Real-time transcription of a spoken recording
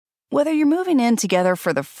Whether you're moving in together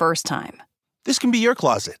for the first time, This can be your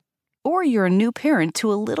closet. or you're a new parent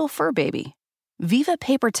to a little fur baby, Viva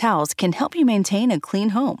paper towels can help you maintain a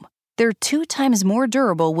clean home. They're 2 times more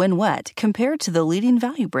durable when wet compared to the leading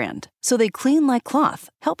value brand, so they clean like cloth,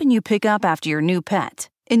 helping you pick up after your new pet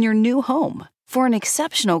in your new home. For an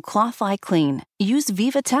exceptional cloth-like clean, use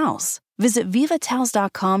Viva towels. Visit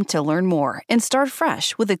vivatowels.com to learn more and start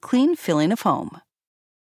fresh with a clean feeling of home.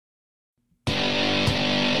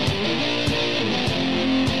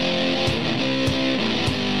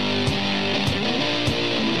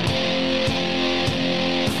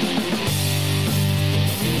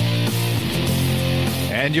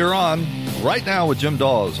 And you're on right now with Jim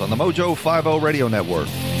Dawes on the Mojo 50 Radio Network.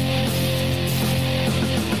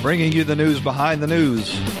 Bringing you the news behind the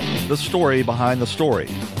news, the story behind the story.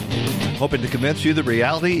 Hoping to convince you that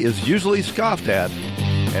reality is usually scoffed at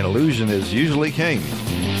and illusion is usually king.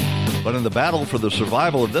 But in the battle for the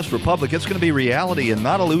survival of this republic, it's going to be reality and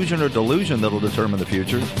not illusion or delusion that'll determine the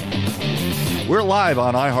future. We're live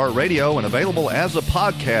on iHeartRadio and available as a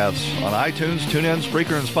podcast on iTunes, TuneIn,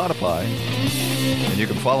 Spreaker, and Spotify. And you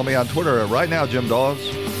can follow me on Twitter at Right Now Jim Dawes,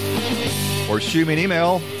 or shoot me an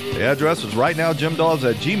email. The address is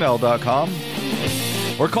rightnowjimdawes@gmail.com,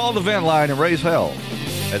 or call the vent line and raise hell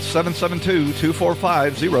at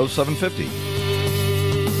 772-245-0750.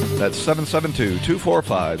 That's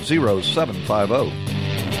 772-245-0750.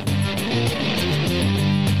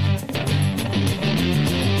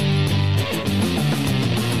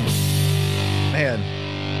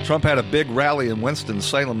 Man, Trump had a big rally in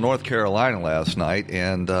Winston-Salem, North Carolina last night,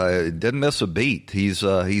 and didn't miss a beat. He's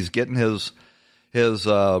getting his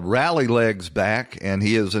rally legs back, and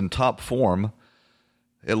he is in top form.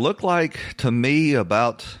 It looked like to me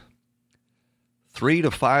about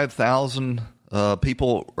 3,000 to 5,000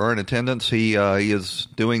 people are in attendance. He is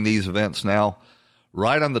doing these events now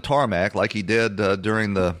right on the tarmac, like he did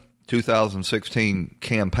during the 2016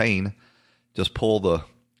 campaign. Just pull the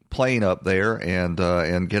plane up there and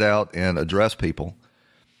get out and address people.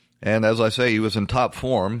 And as I say, he was in top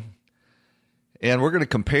form. And we're going to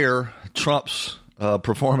compare Trump's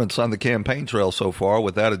performance on the campaign trail so far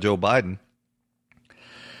with that of Joe Biden.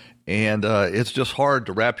 And it's just hard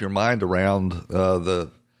to wrap your mind around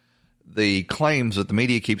the claims that the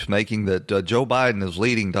media keeps making that Joe Biden is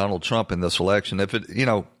leading Donald Trump in this election. If it,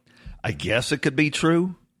 I guess it could be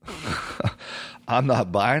true. I'm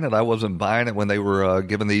not buying it. I wasn't buying it when they were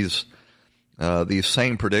giving these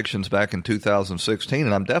same predictions back in 2016,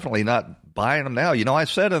 and I'm definitely not buying them now. I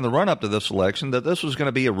said in the run-up to this election that this was going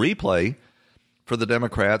to be a replay for the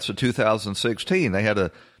Democrats of 2016. They had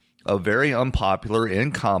a very unpopular,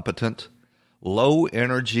 incompetent,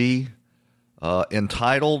 low-energy,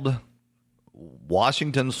 entitled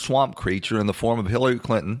Washington swamp creature in the form of Hillary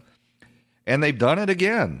Clinton. And they've done it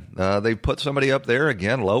again. They've put somebody up there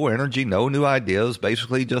again, low energy, no new ideas,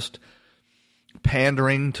 basically just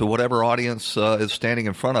pandering to whatever audience is standing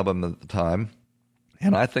in front of them at the time.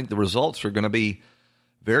 And I think the results are going to be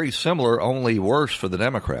very similar, only worse for the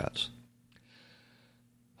Democrats.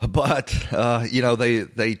 But,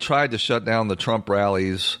 they tried to shut down the Trump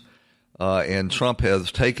rallies, and Trump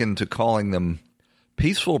has taken to calling them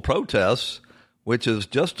peaceful protests, which is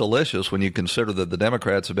just delicious when you consider that the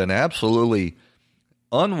Democrats have been absolutely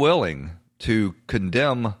unwilling to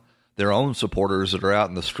condemn their own supporters that are out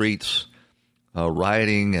in the streets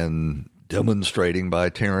rioting and demonstrating by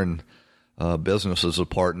tearing businesses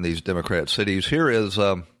apart in these Democrat cities. Here is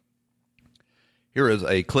a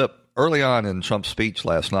clip early on in Trump's speech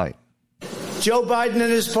last night. Joe Biden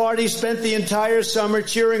and his party spent the entire summer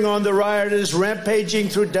cheering on the rioters, rampaging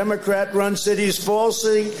through Democrat-run cities,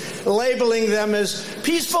 falsely labeling them as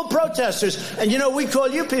peaceful protesters. And, we call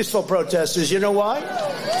you peaceful protesters. You know why?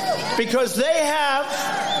 Because they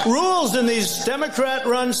have rules in these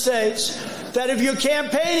Democrat-run states that if you're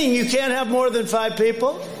campaigning, you can't have more than 5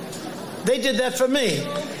 people. They did that for me.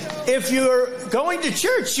 If you're going to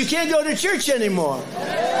church, you can't go to church anymore.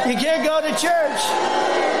 You can't go to church.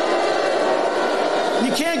 You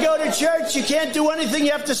can't go to church. You can't do anything.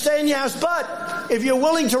 You have to stay in your house. But if you're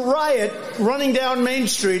willing to riot running down Main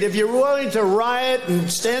Street, if you're willing to riot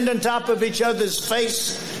and stand on top of each other's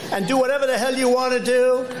face and do whatever the hell you want to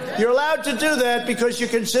do, you're allowed to do that because you're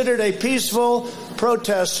considered a peaceful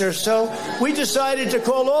protester. So we decided to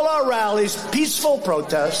call all our rallies peaceful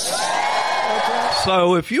protests. Okay.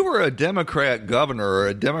 So if you were a Democrat governor or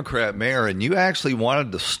a Democrat mayor and you actually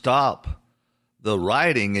wanted to stop the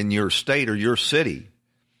rioting in your state or your city,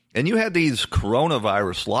 and you had these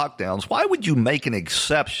coronavirus lockdowns, why would you make an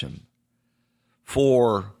exception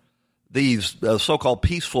for these so-called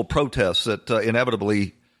peaceful protests that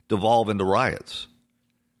inevitably devolve into riots?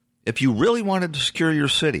 if you really wanted to secure your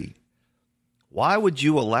city, why would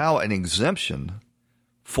you allow an exemption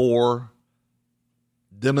for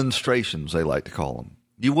demonstrations, they like to call them?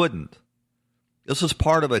 You wouldn't. This is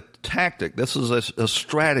part of a tactic. This is a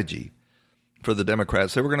strategy for the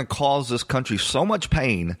Democrats. They were going to cause this country so much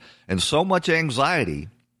pain and so much anxiety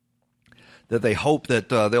that they hope that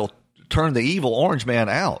they'll turn the evil orange man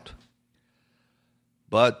out.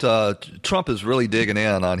 But Trump is really digging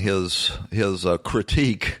in on his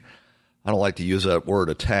critique. I don't like to use that word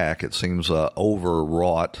attack. It seems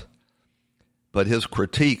overwrought. But his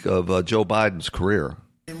critique of Joe Biden's career.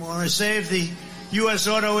 Anymore. Save the U.S.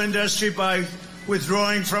 auto industry by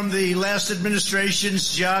withdrawing from the last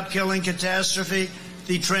administration's job-killing catastrophe.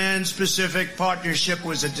 The Trans-Pacific Partnership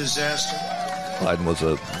was a disaster. Biden was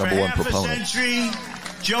a number one proponent. For half a century,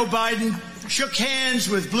 Joe Biden shook hands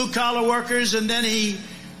with blue-collar workers, and then he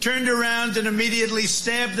turned around and immediately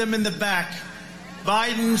stabbed them in the back.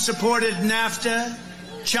 Biden supported NAFTA,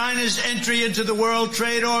 China's entry into the World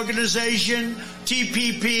Trade Organization,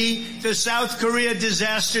 TPP, the South Korea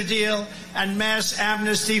disaster deal, and mass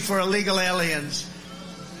amnesty for illegal aliens.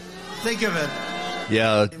 Think of it.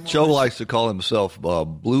 Yeah, Joe likes to call himself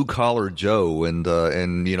Blue Collar Joe and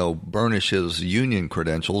burnish his union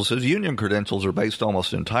credentials. His union credentials are based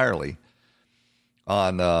almost entirely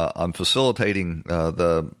on facilitating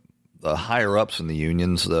the higher ups in the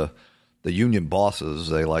unions, the union bosses,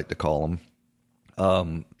 they like to call them.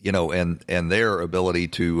 And their ability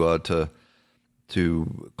to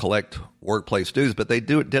collect workplace dues, but they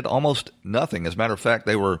did almost nothing. As a matter of fact,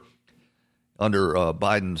 they were under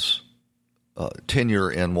Biden's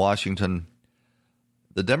tenure in Washington.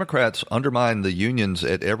 The Democrats undermined the unions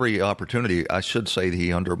at every opportunity. I should say that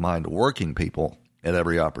he undermined working people at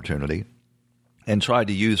every opportunity and tried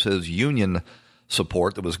to use his union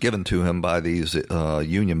support that was given to him by these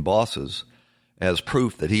union bosses as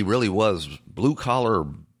proof that he really was blue-collar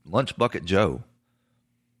lunch bucket Joe.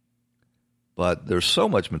 But there's so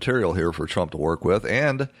much material here for Trump to work with.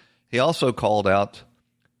 And he also called out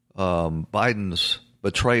Biden's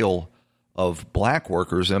betrayal of black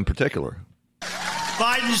workers in particular.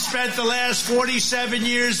 Biden spent the last 47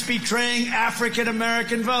 years betraying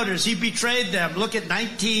African-American voters. He betrayed them. Look at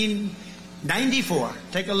 1994.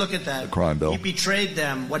 Take a look at that. The crime bill. He betrayed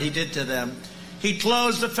them, what he did to them. He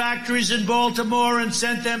closed the factories in Baltimore and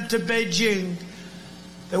sent them to Beijing.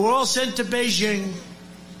 They were all sent to Beijing.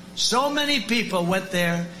 So many people went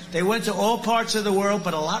there. They went to all parts of the world,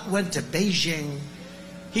 but a lot went to Beijing.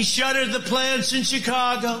 He shuttered the plants in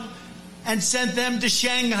Chicago and sent them to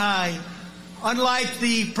Shanghai. Unlike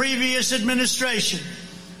the previous administration,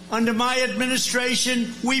 under my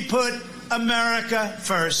administration, we put America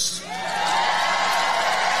first.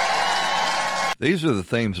 These are the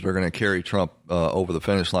themes that are going to carry Trump over the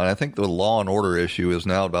finish line. I think the law and order issue is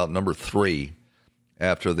now about number 3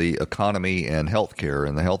 after the economy and health care,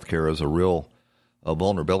 and the health care is a real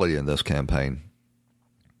vulnerability in this campaign.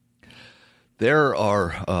 There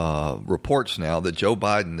are reports now that Joe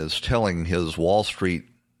Biden is telling his Wall Street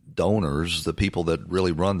donors, the people that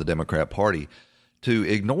really run the Democrat Party, to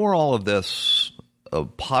ignore all of this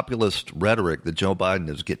populist rhetoric that Joe Biden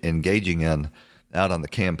is engaging in out on the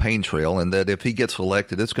campaign trail, and that if he gets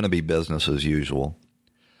elected, it's going to be business as usual.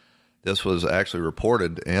 This was actually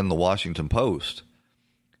reported in the Washington Post,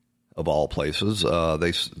 of all places.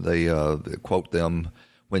 They quote them,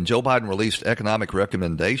 when Joe Biden released economic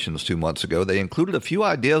recommendations 2 months ago, they included a few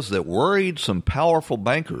ideas that worried some powerful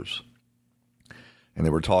bankers. And they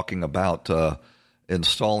were talking about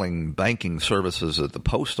installing banking services at the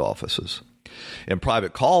post offices. In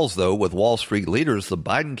private calls, though, with Wall Street leaders, the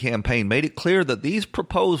Biden campaign made it clear that these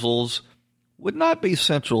proposals would not be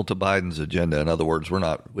central to Biden's agenda. In other words, we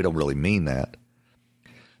don't really mean that.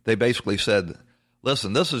 They basically said,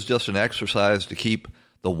 listen, this is just an exercise to keep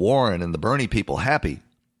the Warren and the Bernie people happy.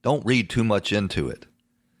 Don't read too much into it.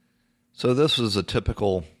 So this is a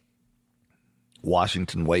typical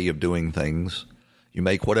Washington way of doing things. You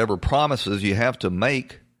make whatever promises you have to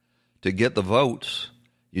make to get the votes.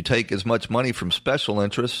 You take as much money from special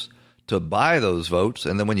interests to buy those votes,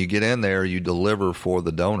 and then when you get in there, you deliver for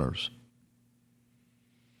the donors.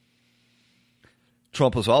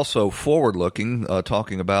 Trump was also forward-looking,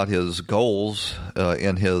 talking about his goals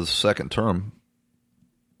in his second term.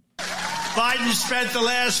 Biden spent the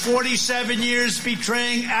last 47 years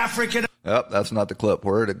betraying African... Yep, that's not the clip.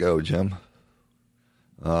 Where did it go, Jim?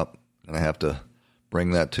 And I have to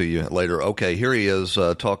bring that to you later. Okay, here he is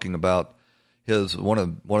talking about his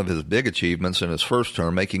one of his big achievements in his first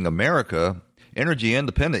term, making America energy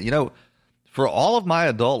independent. You know, for all of my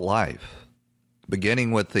adult life,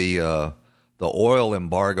 beginning with the the oil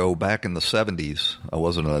embargo back in the 70s. I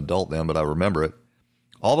wasn't an adult then, but I remember it.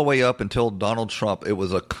 All the way up until Donald Trump, it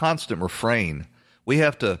was a constant refrain. We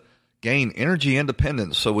have to gain energy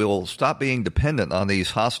independence so we will stop being dependent on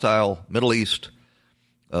these hostile Middle East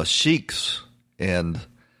sheiks and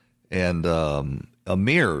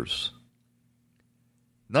emirs.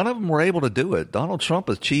 None of them were able to do it. Donald Trump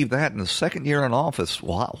achieved that in his second year in office.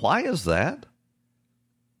 Why is that?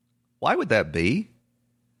 Why would that be?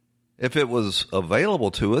 If it was available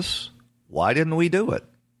to us, why didn't we do it?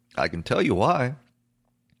 I can tell you why.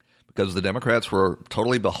 Because the Democrats were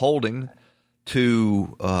totally beholden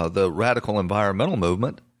to the radical environmental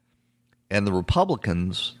movement, and the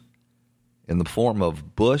Republicans, in the form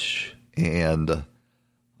of Bush and,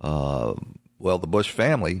 the Bush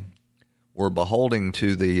family, were beholden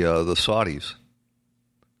to the Saudis.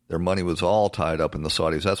 Their money was all tied up in the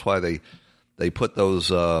Saudis. That's why they put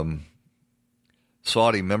those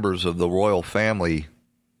Saudi members of the royal family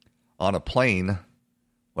on a plane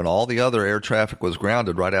when all the other air traffic was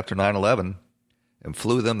grounded right after 9/11 and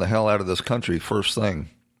flew them the hell out of this country first thing.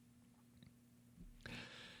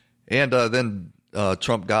 And then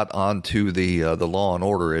Trump got on to the law and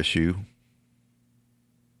order issue.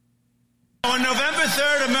 On November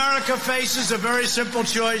 3rd, America faces a very simple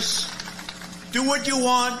choice. Do what you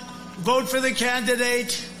want. Vote for the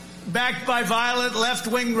candidate backed by violent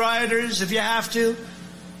left-wing rioters if you have to.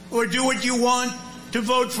 Or do what you want to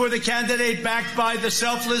vote for the candidate backed by the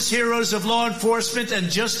selfless heroes of law enforcement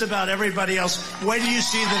and just about everybody else. When do you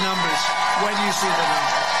see the numbers? When do you see the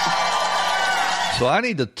numbers? So I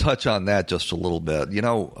need to touch on that just a little bit. You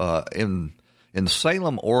know, in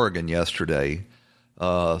Salem, Oregon yesterday,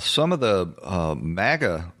 some of the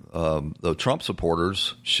MAGA, the Trump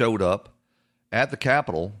supporters, showed up at the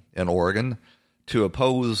Capitol in Oregon to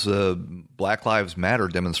oppose Black Lives Matter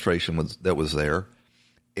demonstration that was there,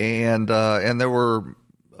 and there were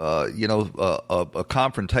a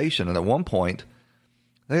confrontation, and at one point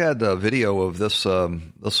they had a video of this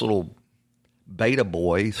little beta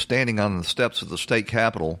boy standing on the steps of the state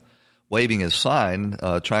capitol, waving his sign,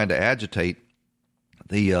 trying to agitate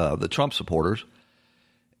the Trump supporters.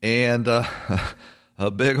 And a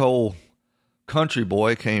big old country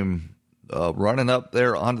boy came running up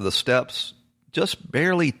there onto the steps, just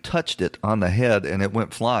barely touched it on the head, and it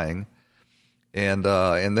went flying. And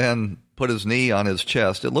then put his knee on his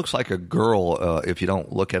chest. It looks like a girl if you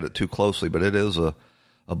don't look at it too closely, but it is a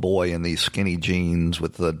boy in these skinny jeans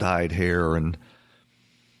with the dyed hair and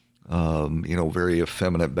very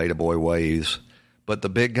effeminate beta boy ways. But the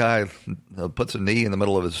big guy puts a knee in the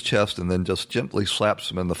middle of his chest and then just gently slaps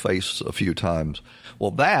him in the face a few times.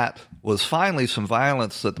 Well, that was finally some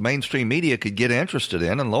violence that the mainstream media could get interested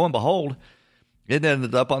in. And lo and behold, it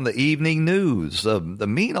ended up on the evening news. The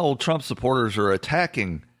mean old Trump supporters are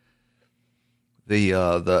attacking the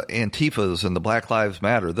Antifas and the Black Lives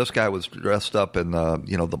Matter. This guy was dressed up in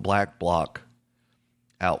the black bloc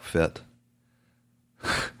outfit.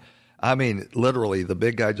 I mean, literally, the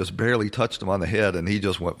big guy just barely touched him on the head, and he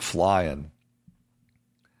just went flying.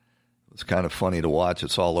 It's kind of funny to watch.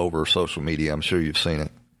 It's all over social media. I'm sure you've seen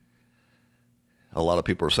it. A lot of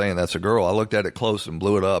people are saying that's a girl. I looked at it close and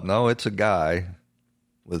blew it up. No, it's a guy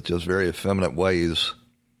with just very effeminate ways.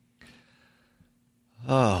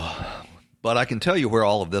 Oh, but I can tell you where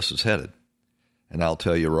all of this is headed. And I'll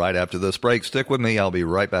tell you right after this break. Stick with me. I'll be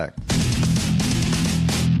right back.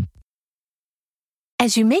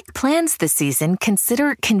 As you make plans this season,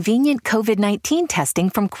 consider convenient COVID-19 testing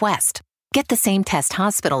from Quest. Get the same test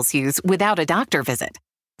hospitals use without a doctor visit.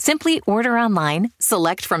 Simply order online,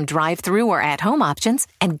 select from drive-through or at-home options,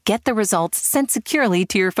 and get the results sent securely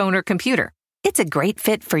to your phone or computer. It's a great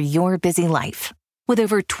fit for your busy life. With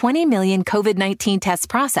over 20 million COVID-19 tests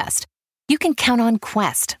processed, you can count on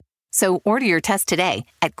Quest. So order your test today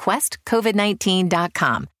at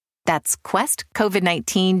questcovid19.com. That's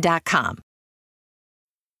questcovid19.com.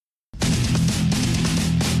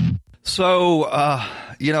 So,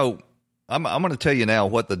 I'm going to tell you now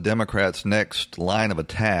what the Democrats' next line of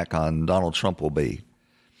attack on Donald Trump will be.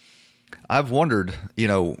 I've wondered,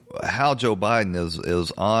 how Joe Biden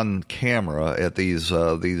is on camera at these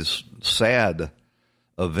sad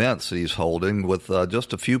events that he's holding with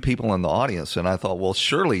just a few people in the audience. And I thought, well,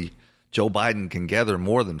 surely Joe Biden can gather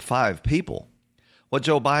more than 5 people. What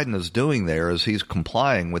Joe Biden is doing there is he's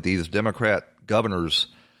complying with these Democrat governors'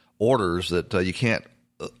 orders that you can't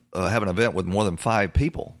have an event with more than 5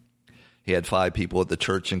 people. He had 5 people at the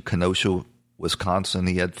church in Kenosha, Wisconsin.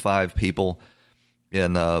 He had 5 people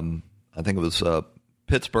in, I think it was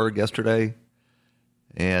Pittsburgh yesterday.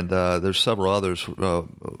 And there's several others.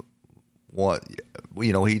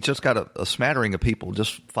 he just got a smattering of people,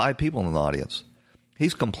 just 5 people in the audience.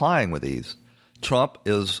 He's complying with these. Trump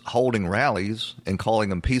is holding rallies and calling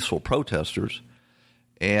them peaceful protesters.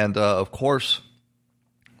 And, of course,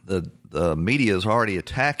 the media is already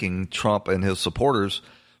attacking Trump and his supporters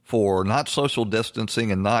for not social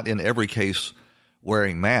distancing and not in every case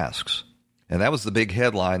wearing masks. And that was the big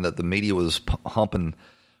headline that the media was humping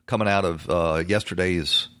coming out of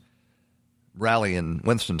yesterday's rally in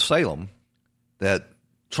Winston-Salem, that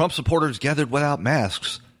Trump supporters gathered without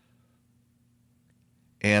masks.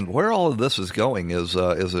 And where all of this is going is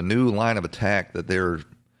a new line of attack that they're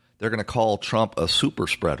going to call Trump a super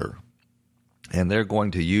spreader. And they're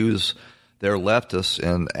going to use their leftists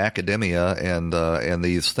and academia and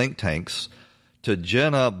these think tanks to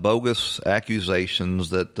gin up bogus accusations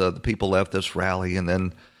that the people left this rally and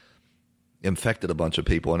then infected a bunch of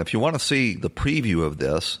people. And if you want to see the preview of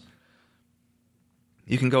this,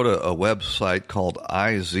 you can go to a website called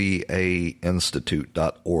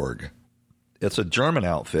izainstitute.org. It's a German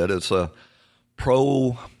outfit. It's a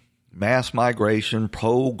pro-mass migration,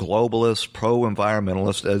 pro-globalist,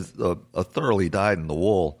 pro-environmentalist, a thoroughly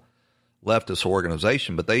dyed-in-the-wool leftist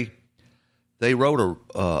organization. But they wrote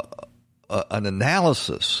an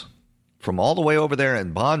analysis from all the way over there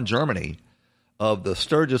in Bonn, Germany, of the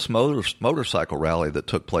Sturgis motorcycle rally that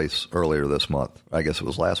took place earlier this month. I guess it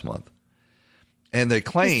was last month. And they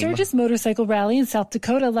claim... The Sturgis motorcycle rally in South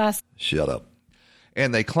Dakota last... Shut up.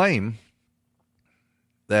 And they claim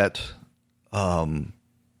that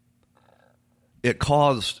it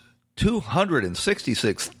caused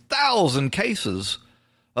 266,000 cases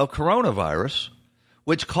of coronavirus,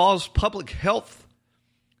 which caused a public health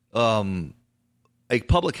bill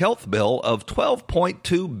of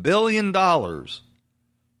 $12.2 billion.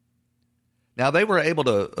 Now, they were able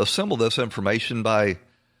to assemble this information by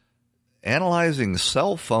analyzing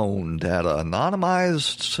cell phone data,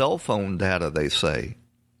 anonymized cell phone data, they say.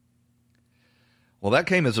 Well, that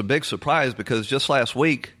came as a big surprise because just last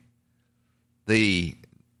week, the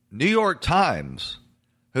New York Times,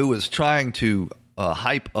 who was trying to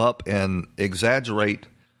hype up and exaggerate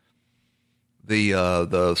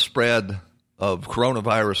the spread of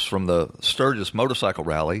coronavirus from the Sturgis motorcycle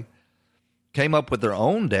rally, came up with their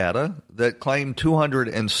own data that claimed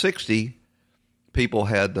 260 people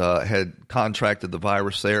had contracted the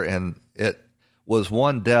virus there, and it was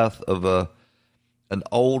one death of an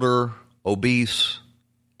older, obese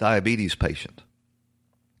diabetes patient.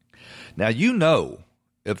 Now,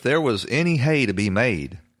 if there was any hay to be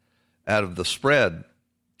made out of the spread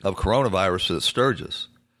of coronavirus at Sturgis,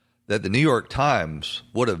 that the New York Times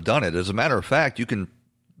would have done it. As a matter of fact, you can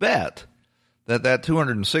bet that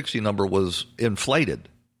 260 number was inflated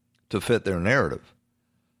to fit their narrative.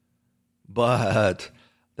 But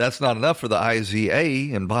that's not enough for the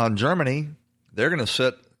IZA in Bonn, Germany. They're going to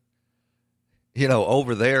sit,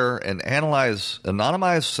 over there and analyze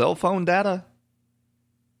anonymized cell phone data,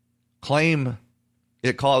 claim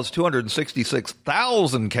it caused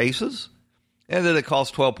 266,000 cases, and that it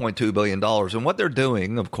cost $12.2 billion. And what they're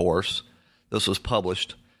doing, of course, this was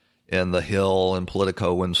published in The Hill and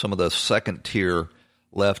Politico and some of the second-tier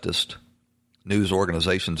leftist news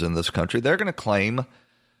organizations in this country. They're going to claim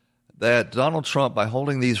that Donald Trump, by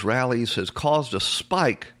holding these rallies, has caused a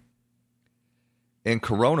spike in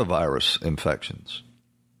coronavirus infections.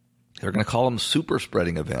 They're going to call them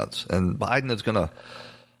super-spreading events, and Biden is going to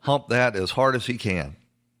hump that as hard as he can.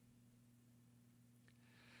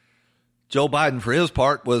 Joe Biden, for his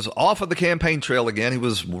part, was off of the campaign trail again. He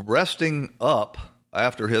was resting up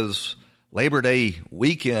after his Labor Day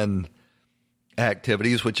weekend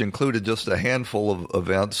activities, which included just a handful of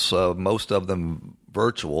events, most of them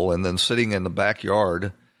virtual, and then sitting in the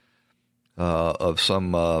backyard of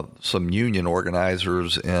some union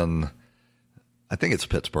organizers in, I think it's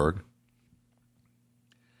Pittsburgh.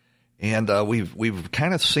 And we've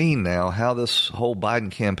kind of seen now how this whole Biden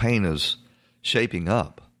campaign is shaping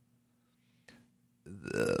up.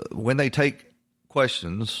 When they take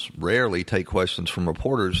questions, rarely take questions from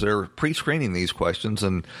reporters, they're pre-screening these questions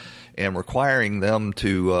and requiring them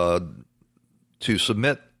to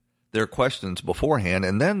submit their questions beforehand,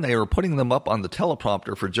 and then they are putting them up on the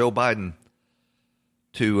teleprompter for Joe Biden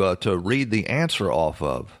to read the answer off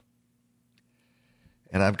of.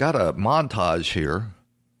 And I've got a montage here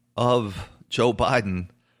of Joe Biden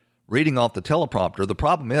reading off the teleprompter. The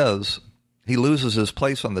problem is he loses his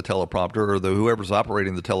place on the teleprompter, or whoever's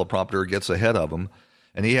operating the teleprompter gets ahead of him,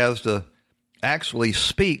 and he has to actually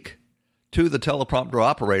speak to the teleprompter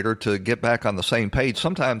operator to get back on the same page.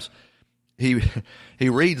 Sometimes he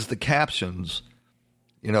reads the captions,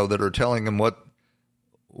 that are telling him what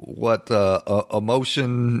what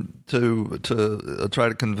emotion to try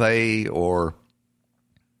to convey, or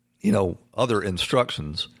other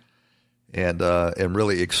instructions, and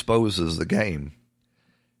really exposes the game.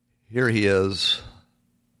 Here he is.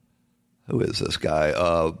 Who is this guy?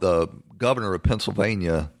 The governor of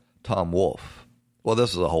Pennsylvania, Tom Wolf. Well,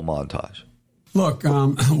 this is a whole montage. Look,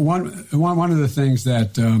 one of the things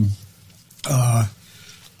that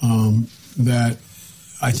that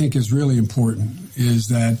I think is really important is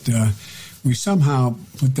that we somehow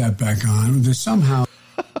put that back on. There's somehow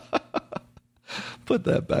put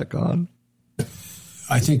that back on.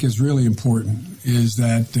 I think is really important is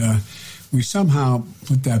that we somehow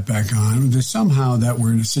put that back on. There's somehow that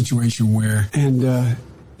we're in a situation where, and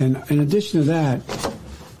in addition to that.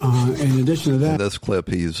 In this clip,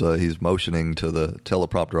 he's motioning to the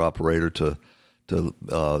teleprompter operator to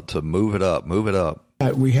move it up.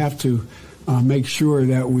 We have to make sure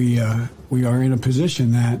that we are in a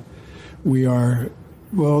position that we are.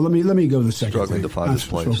 Well, let me go to the second struggling thing. to find his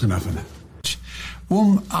place. Spoke enough of that.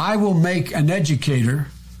 Well, I will make an education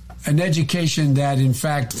that, in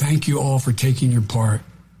fact, thank you all for taking your part,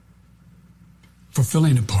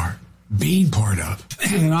 fulfilling a part. Being part of,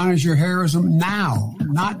 and it honors your heroism now,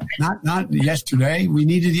 not yesterday. We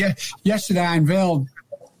needed yesterday. I unveiled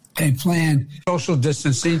a plan, social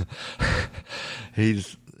distancing.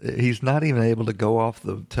 He's not even able to go off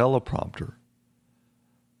the teleprompter,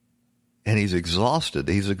 and he's exhausted.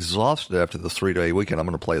 He's exhausted after the 3-day weekend. I'm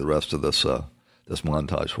going to play the rest of this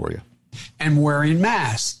montage for you. And wearing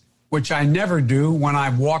masks, which I never do when I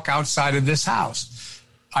walk outside of this house.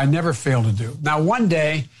 I never fail to do. Now, one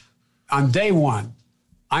day. On day one,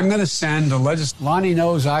 I'm going to send the legislature. Lonnie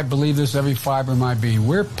knows I believe this every fiber of my being.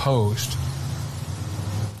 We're posed.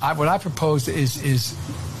 What I proposed is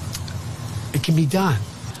it can be done.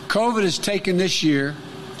 COVID has taken this year,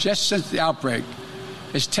 just since the outbreak,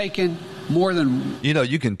 has taken more than...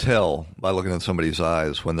 You can tell by looking at somebody's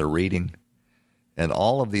eyes when they're reading, and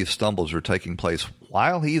all of these stumbles are taking place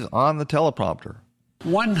while he's on the teleprompter.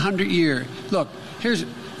 100 years. Look, here's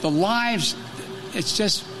the lives...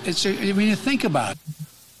 when you think about it.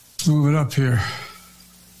 Let's move it up here.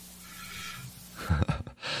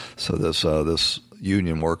 So this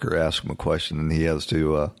union worker asked him a question, and he has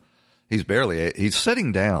to, he's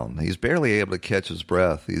sitting down. He's barely able to catch his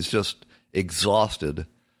breath. He's just exhausted.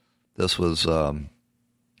 This was on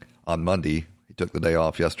Monday. He took the day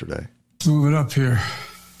off yesterday. Let's move it up here.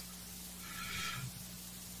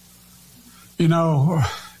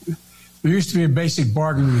 There used to be a basic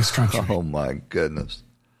bargain in this country. Oh, my goodness.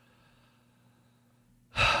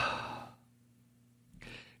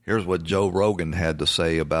 Here's what Joe Rogan had to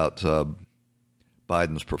say about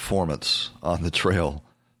Biden's performance on the trail.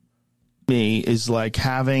 Me is like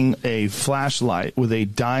having a flashlight with a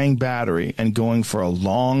dying battery and going for a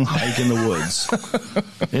long hike in the woods.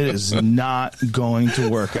 It is not going to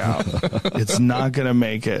work out. It's not going to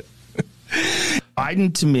make it.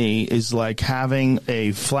 Biden to me is like having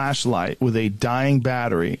a flashlight with a dying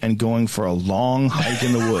battery and going for a long hike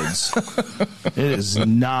in the woods. It is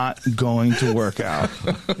not going to work out.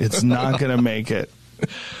 It's not going to make it.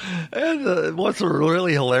 And what's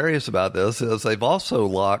really hilarious about this is they've also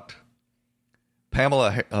locked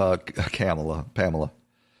Pamela. I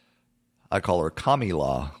call her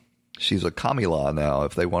Kamala. She's a Kamala now.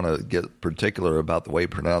 If they want to get particular about the way you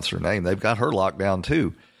pronounce her name, they've got her locked down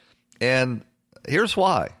too. And here's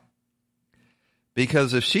why.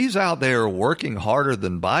 Because if she's out there working harder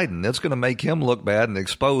than Biden, it's going to make him look bad and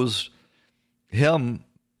expose him,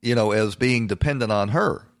 as being dependent on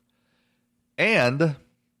her. And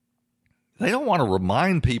they don't want to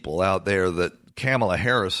remind people out there that Kamala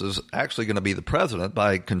Harris is actually going to be the president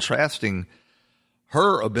by contrasting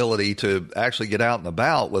her ability to actually get out and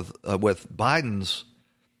about with Biden's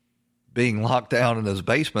being locked down in his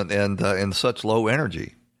basement and in such low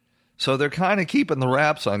energy. So they're kind of keeping the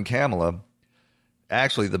wraps on Kamala.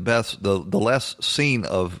 Actually, the less seen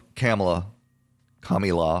of Kamala,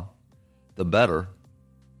 the better.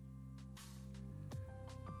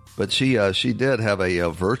 But she did have a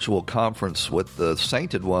virtual conference with the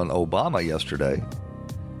sainted one, Obama, yesterday.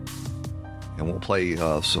 And we'll play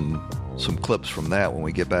some clips from that when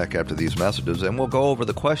we get back after these messages. And we'll go over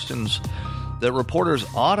the questions that reporters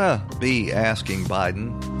ought to be asking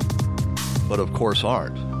Biden, but of course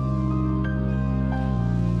aren't.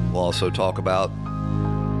 We'll also talk about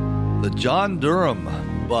the John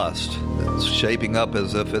Durham bust. It's shaping up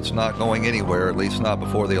as if it's not going anywhere, at least not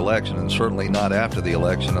before the election, and certainly not after the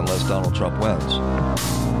election unless Donald Trump wins.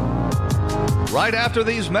 Right after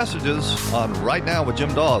these messages on Right Now with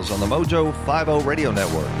Jim Dawes on the Mojo 50 Radio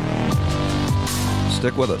Network.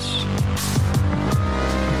 Stick with us.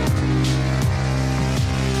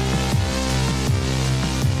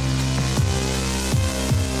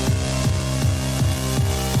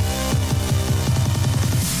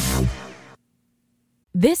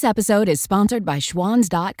 This episode is sponsored by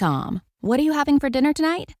Schwans.com. What are you having for dinner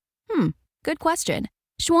tonight? Good question.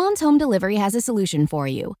 Schwans Home Delivery has a solution for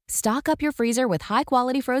you. Stock up your freezer with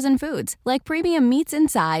high-quality frozen foods like premium meats and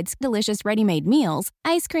sides, delicious ready-made meals,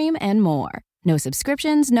 ice cream, and more. No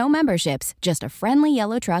subscriptions, no memberships, just a friendly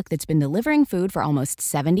yellow truck that's been delivering food for almost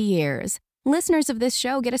 70 years. Listeners of this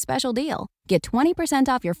show get a special deal. Get 20%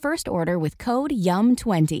 off your first order with code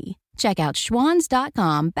YUM20. Check out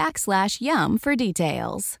schwans.com/YUM for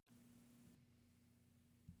details.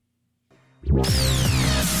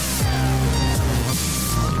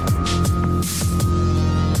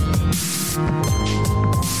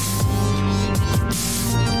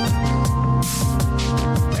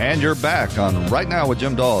 And you're back on Right Now with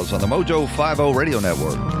Jim Dawes on the Mojo 50 Radio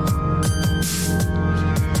Network.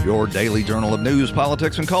 Your daily journal of news,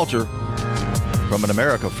 politics, and culture from an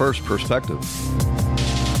America First perspective.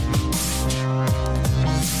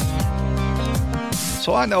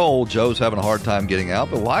 So I know old Joe's having a hard time getting out,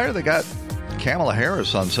 but why are they got Kamala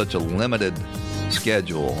Harris on such a limited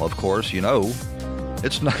schedule? Of course, you know,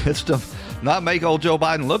 it's to not make old Joe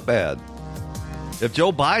Biden look bad. If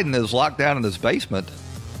Joe Biden is locked down in his basement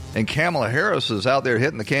and Kamala Harris is out there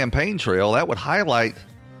hitting the campaign trail, that would highlight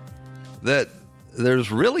that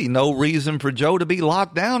there's really no reason for Joe to be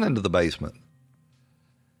locked down into the basement.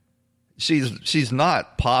 She's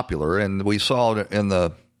not popular, and we saw in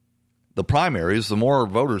the primaries, the more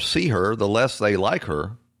voters see her, the less they like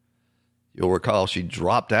her. You'll recall she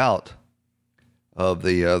dropped out of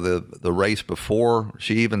the race before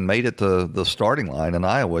she even made it to the starting line in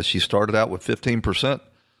Iowa. She started out with 15%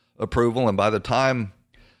 approval, and by the time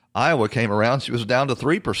Iowa came around, she was down to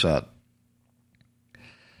 3%.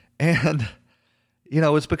 And, you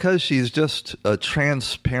know, it's because she's just a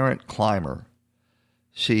transparent climber.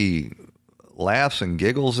 She laughs and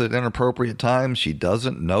giggles at inappropriate times. She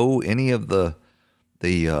doesn't know any of the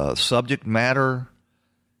subject matter,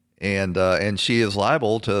 and she is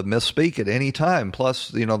liable to misspeak at any time.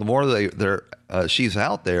 Plus, you know, the more she's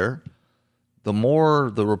out there, the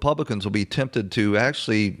more the Republicans will be tempted to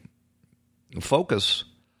actually focus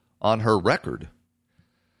on her record.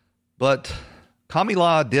 But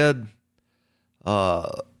Kamala did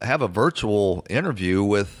have a virtual interview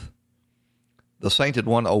with the sainted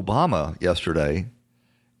one Obama yesterday,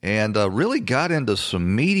 and really got into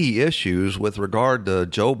some meaty issues with regard to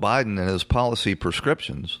Joe Biden and his policy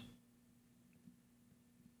prescriptions.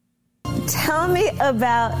 Tell me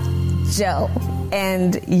about Joe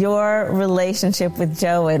and your relationship with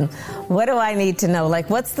Joe, and what do I need to know? Like,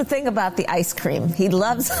 what's the thing about the ice cream? He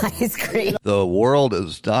loves ice cream. The world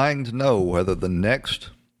is dying to know whether the next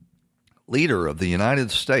leader of the United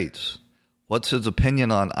States, what's his opinion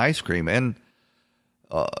on ice cream? And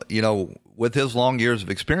you know, with his long years of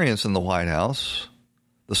experience in the White House,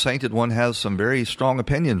 the sainted one has some very strong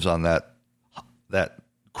opinions on that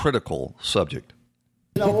critical subject.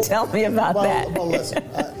 Tell me about that. Well, listen,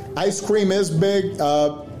 ice cream is big.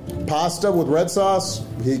 Pasta with red sauce,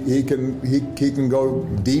 he can go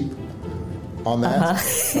deep on that.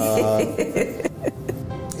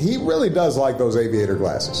 He really does like those aviator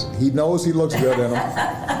glasses. He knows he looks good in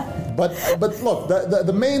them. But look,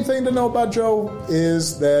 the main thing to know about Joe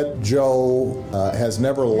is that Joe has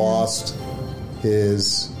never lost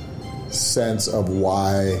his sense of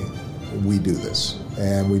why we do this.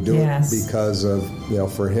 And we do it because of, you know,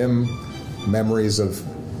 for him, memories of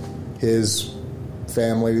his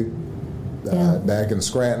family back in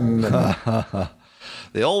Scranton.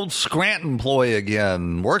 The old Scranton ploy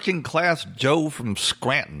again. Working class Joe from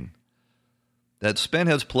Scranton that spent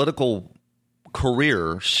his political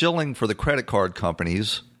career shilling for the credit card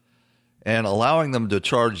companies and allowing them to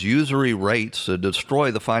charge usury rates to destroy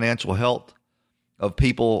the financial health of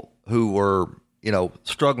people who were, you know,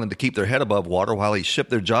 struggling to keep their head above water while he shipped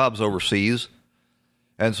their jobs overseas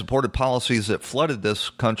and supported policies that flooded this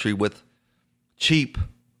country with cheap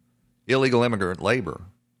illegal immigrant labor.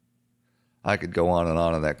 I could go on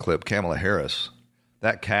in that clip. Kamala Harris,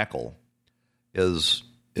 that cackle is,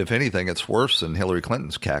 if anything, it's worse than Hillary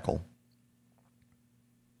Clinton's cackle.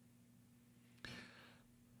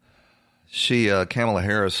 Kamala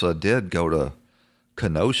Harris did go to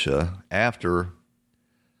Kenosha after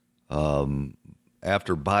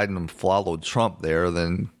Biden followed Trump there.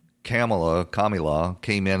 Then Kamala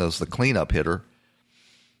came in as the cleanup hitter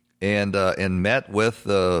and met with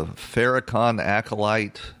the Farrakhan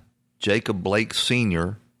acolyte Jacob Blake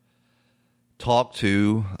Sr., talked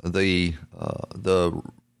to the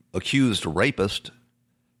accused rapist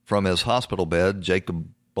from his hospital bed, Jacob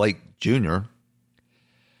Blake Jr.,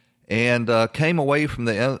 and came away from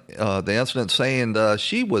the incident saying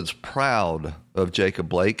she was proud of Jacob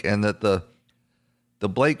Blake and that the the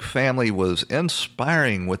Blake family was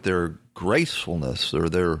inspiring with their gracefulness or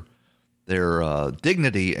their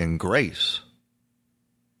dignity and grace.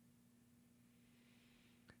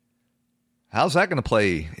 How's that going to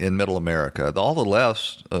play in Middle America? All the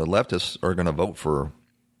leftists are going to vote for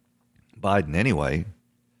Biden anyway.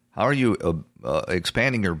 How are you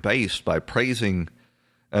expanding your base by praising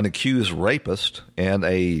an accused rapist and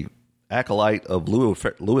a acolyte of Louis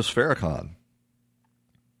Farrakhan?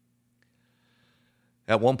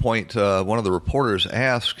 At one point, one of the reporters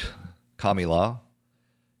asked Kamala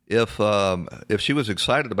if she was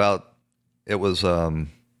excited about it was on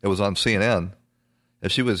CNN.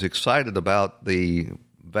 If she was excited about the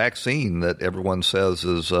vaccine that everyone says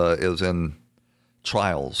is in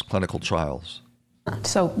trials, clinical trials.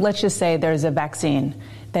 So let's just say there's a vaccine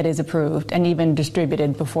that is approved and even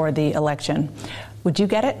distributed before the election. Would you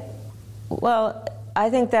get it? Well, I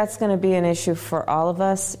think that's going to be an issue for all of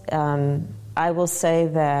us. I will say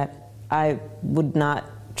that I would not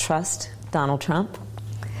trust Donald Trump.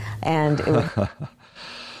 And it would...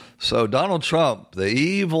 So Donald Trump, the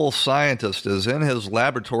evil scientist, is in his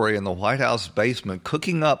laboratory in the White House basement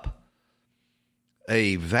cooking up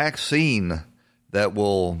a vaccine that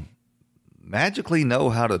will magically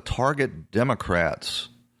know how to target Democrats.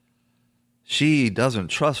 She doesn't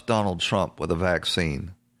trust Donald Trump with a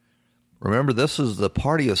vaccine. Remember, this is the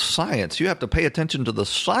party of science. You have to pay attention to the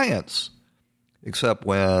science, except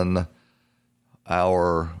when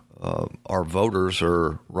our voters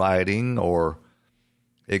are rioting, or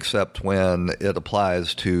except when it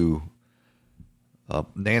applies to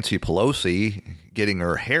Nancy Pelosi getting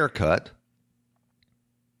her hair cut.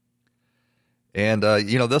 And,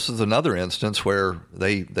 this is another instance where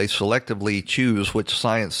they selectively choose which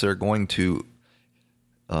science they're going to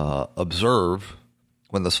observe.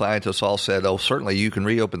 When the scientists all said, oh, certainly you can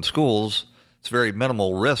reopen schools, it's very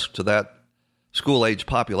minimal risk to that school-age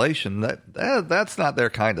population. That's not their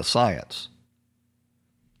kind of science.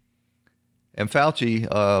 And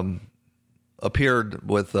Fauci appeared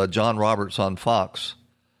with John Roberts on Fox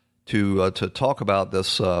to talk about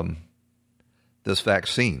this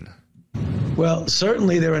vaccine. Well,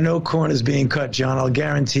 certainly there are no corners being cut, John. I'll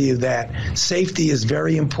guarantee you that. Safety is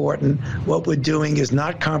very important. What we're doing is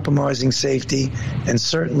not compromising safety and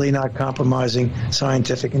certainly not compromising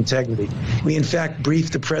scientific integrity. We, in fact,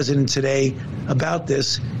 briefed the president today about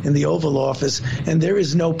this in the Oval Office, and there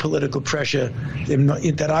is no political pressure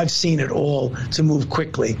that I've seen at all to move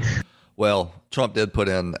quickly. Well, Trump did put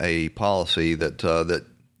in a policy that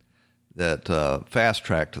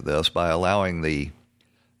fast-tracked this by allowing the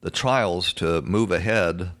trials to move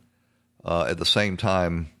ahead at the same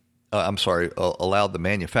time. Allowed the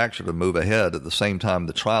manufacturer to move ahead at the same time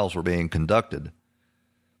the trials were being conducted,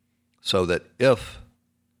 so that if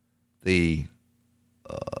the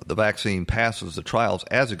vaccine passes the trials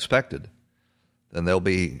as expected, then they'll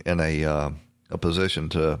be in a position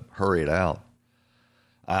to hurry it out.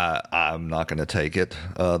 I'm not going to take it.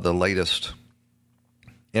 The latest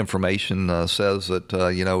information says that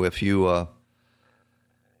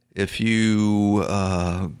if you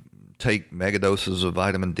take megadoses of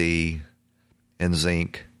vitamin D and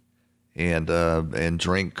zinc and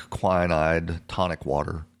drink quinine tonic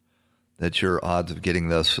water, that your odds of getting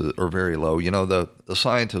this are very low. The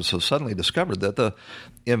scientists have suddenly discovered that the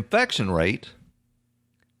infection rate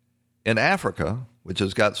in Africa, which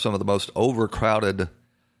has got some of the most overcrowded,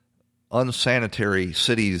 unsanitary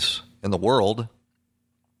cities in the world,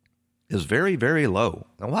 is very, very low.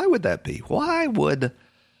 Now, why would that be? Why would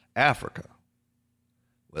Africa,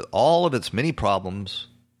 with all of its many problems,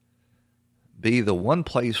 be the one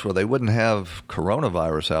place where they wouldn't have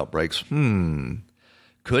coronavirus outbreaks?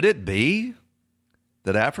 Could it be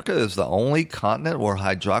that Africa is the only continent where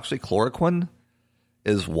hydroxychloroquine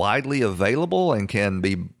is widely available and can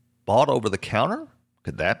be bought over the counter?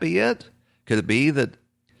 Could that be it? Could it be that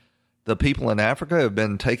the people in Africa have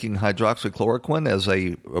been taking hydroxychloroquine as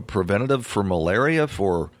a preventative for malaria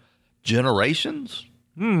for generations?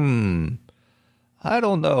 I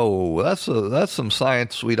don't know. That's some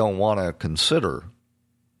science we don't want to consider.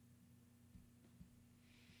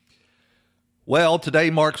 Well,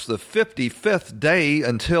 today marks the 55th day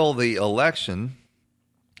until the election,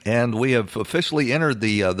 and we have officially entered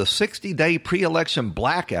the 60-day pre-election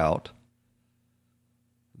blackout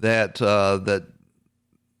that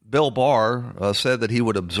Bill Barr said that he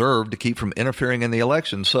would observe to keep from interfering in the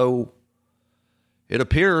election. So it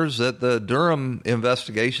appears that the Durham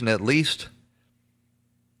investigation, at least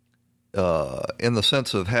in the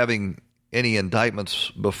sense of having any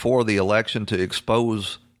indictments before the election to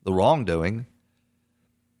expose the wrongdoing,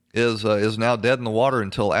 is now dead in the water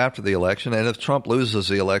until after the election. And if Trump loses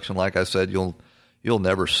the election, like I said, you'll you'll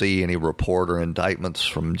never see any report or indictments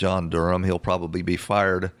from John Durham. He'll probably be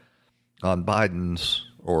fired on Biden's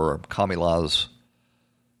or Kamila's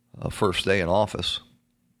first day in office.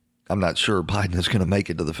 I'm not sure Biden is going to make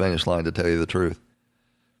it to the finish line, to tell you the truth.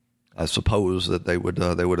 I suppose that they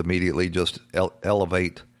would immediately just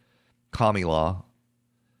elevate Kamala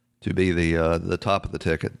to be the top of the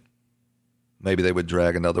ticket. Maybe they would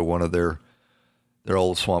drag another one of their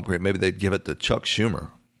old swamp. Maybe they'd give it to Chuck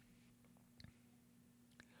Schumer.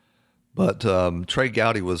 But Trey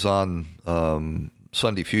Gowdy was on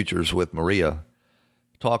Sunday Futures with Maria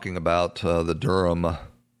talking about the Durham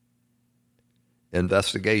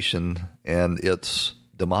investigation and its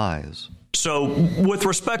demise. So with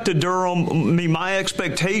respect to Durham, my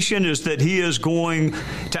expectation is that he is going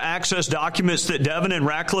to access documents that Devin and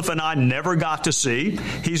Ratcliffe and I never got to see.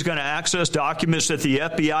 He's going to access documents that the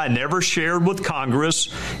FBI never shared with Congress,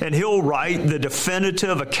 and he'll write the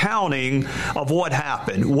definitive accounting of what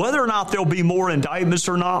happened. Whether or not there'll be more indictments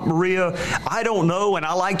or not, Maria, I don't know, and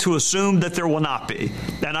I like to assume that there will not be.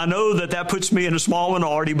 And I know that puts me in a small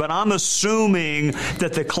minority, but I'm assuming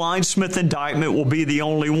that the Klein-Smith indictment will be the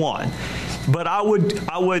only one. But I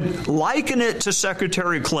would liken it to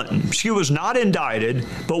Secretary Clinton. She was not indicted,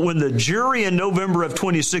 but when the jury in November of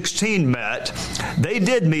 2016 met, they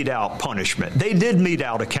did mete out punishment. They did mete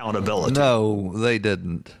out accountability. No, they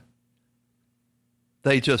didn't.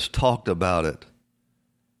 They just talked about it.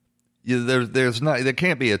 There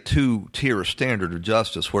can't be a two-tier standard of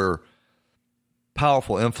justice where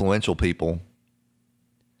powerful, influential people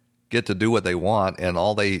get to do what they want, and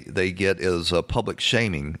all they get is public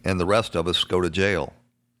shaming, and the rest of us go to jail.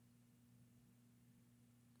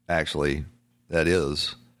 Actually, that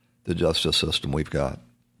is the justice system we've got.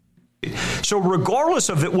 So regardless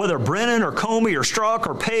of it, whether Brennan or Comey or Strzok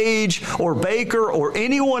or Page or Baker or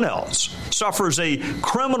anyone else suffers a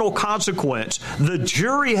criminal consequence, the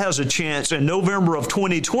jury has a chance in November of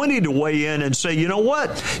 2020 to weigh in and say, you know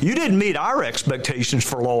what? You didn't meet our expectations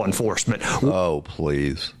for law enforcement. Oh,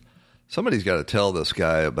 please. Somebody's got to tell this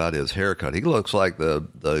guy about his haircut. He looks like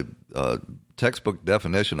the textbook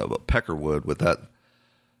definition of a peckerwood with that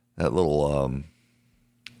little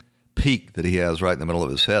peak that he has right in the middle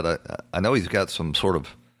of his head. I know he's got some sort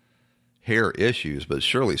of hair issues, but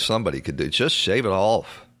surely somebody could just shave it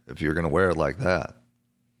off if you're going to wear it like that.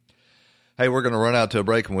 Hey, we're going to run out to a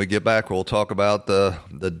break. When we get back, we'll talk about the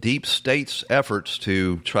deep state's efforts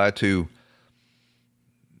to try to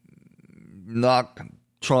knock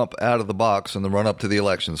Trump out of the box in the run-up to the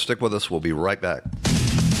election. Stick with us. We'll be right back.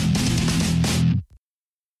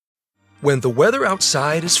 When the weather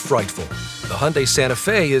outside is frightful, the Hyundai Santa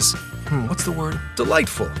Fe is,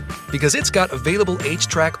 delightful. Because it's got available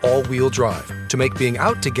H-Track all-wheel drive to make being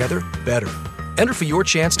out together better. Enter for your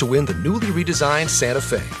chance to win the newly redesigned Santa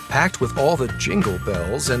Fe, packed with all the jingle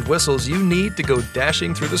bells and whistles you need to go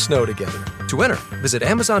dashing through the snow together. To enter, visit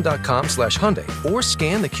Amazon.com/Hyundai or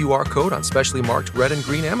scan the QR code on specially marked red and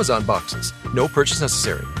green Amazon boxes. No purchase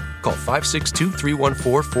necessary. Call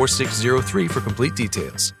 562-314-4603 for complete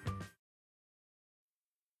details.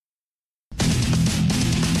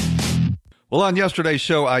 Well, on yesterday's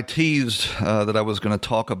show, I teased that I was going to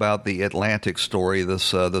talk about the Atlantic story,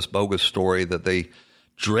 this bogus story that they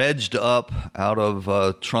dredged up out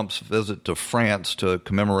of Trump's visit to France to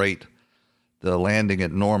commemorate the landing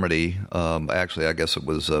at Normandy. Actually, I guess it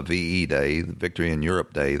was VE Day, Victory in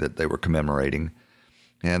Europe Day, that they were commemorating.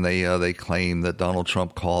 And they claim that Donald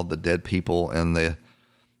Trump called the dead people in the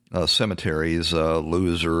cemeteries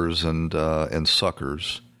losers and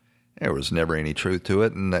suckers. There was never any truth to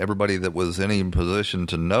it, and everybody that was in any position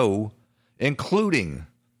to know, including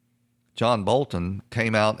John Bolton,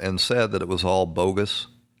 came out and said that it was all bogus.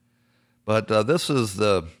 But this is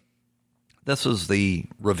the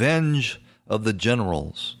revenge of the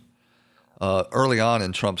generals. Early on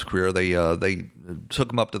in Trump's career, they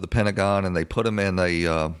took him up to the Pentagon and they put him in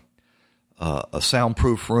a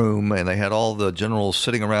soundproof room, and they had all the generals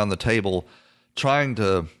sitting around the table trying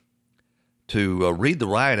to read the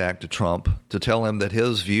riot act to Trump, to tell him that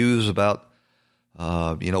his views about,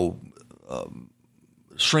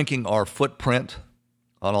 shrinking our footprint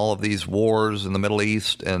on all of these wars in the Middle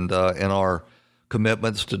East and our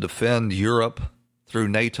commitments to defend Europe through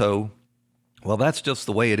NATO, well, that's just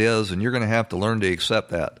the way it is, and you're going to have to learn to accept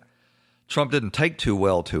that. Trump didn't take too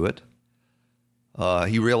well to it.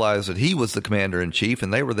 He realized that he was the commander-in-chief,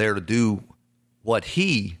 and they were there to do what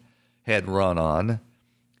he had run on.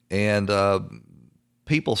 And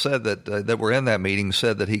people said that were in that meeting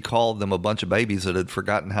said that he called them a bunch of babies that had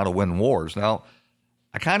forgotten how to win wars. Now,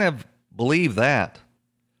 I kind of believe that.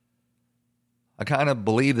 I kind of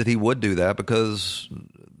believe that he would do that because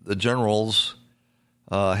the generals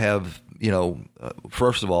have,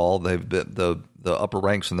 first of all, they've been the upper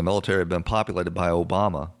ranks in the military have been populated by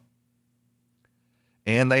Obama,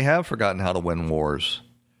 and they have forgotten how to win wars,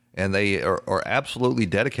 and they are absolutely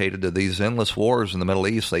dedicated to these endless wars in the Middle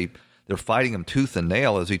East. They're fighting him tooth and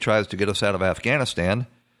nail as he tries to get us out of Afghanistan,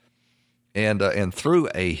 and threw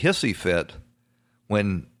a hissy fit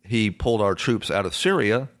when he pulled our troops out of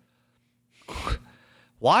Syria.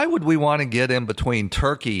 Why would we want to get in between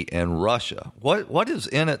Turkey and Russia? What is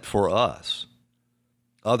in it for us,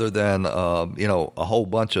 other than a whole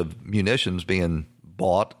bunch of munitions being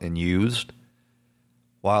bought and used,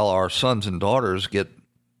 while our sons and daughters get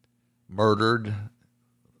murdered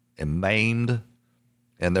and maimed,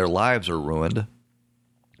 and their lives are ruined?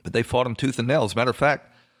 But they fought him tooth and nail. As a matter of fact,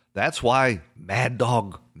 that's why Mad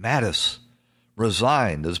Dog Mattis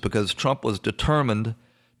resigned, is because Trump was determined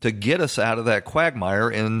to get us out of that quagmire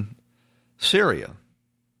in Syria.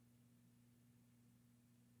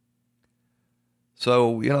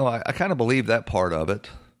 So, I kind of believe that part of it.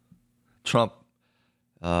 Trump,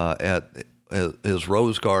 at his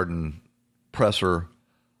Rose Garden presser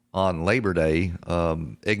on Labor Day,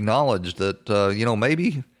 acknowledged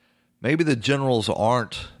that, maybe the generals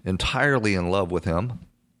aren't entirely in love with him.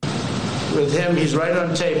 With him, he's right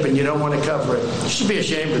on tape, and you don't want to cover it. You should be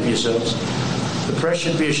ashamed of yourselves. The press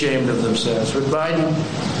should be ashamed of themselves. With Biden,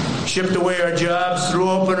 shipped away our jobs, threw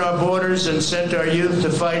open our borders, and sent our youth to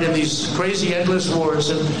fight in these crazy, endless wars.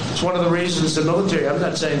 And it's one of the reasons the military, I'm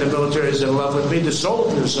not saying the military is in love with me, the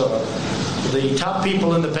soldiers are. The top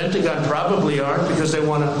people in the Pentagon probably aren't, because they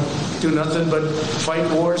want to do nothing but fight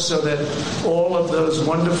wars so that all of those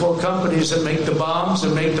wonderful companies that make the bombs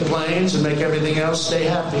and make the planes and make everything else stay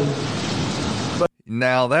happy.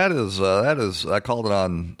 Now, that is, I called it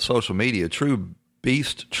on social media, true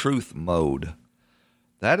beast truth mode.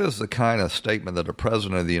 That is the kind of statement that a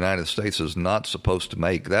president of the United States is not supposed to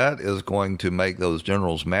make. That is going to make those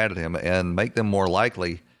generals mad at him and make them more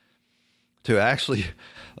likely to actually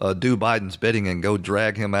do Biden's bidding and go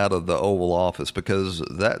drag him out of the Oval Office, because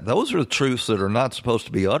those are the truths that are not supposed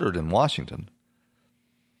to be uttered in Washington.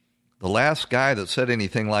 The last guy that said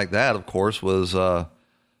anything like that, of course, was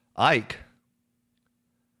Ike.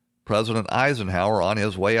 President Eisenhower, on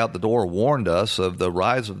his way out the door, warned us of the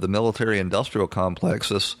rise of the military-industrial complex,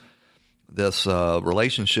 this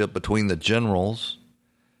relationship between the generals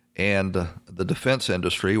and the defense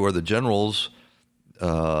industry, where the generals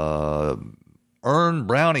earn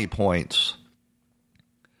brownie points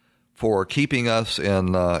for keeping us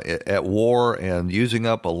at war and using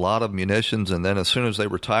up a lot of munitions, and then as soon as they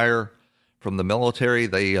retire from the military,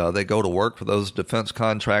 they go to work for those defense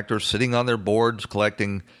contractors, sitting on their boards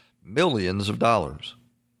collecting millions of dollars.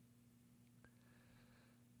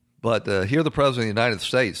 But here the President of the United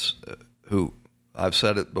States, who, I've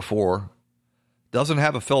said it before, doesn't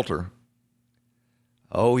have a filter.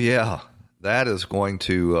 Oh, yeah, that is going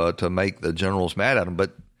to make the generals mad at him.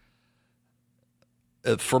 But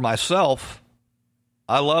for myself,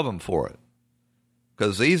 I love him for it,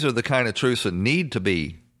 because these are the kind of truths that need to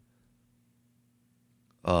be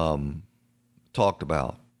talked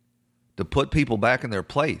about, to put people back in their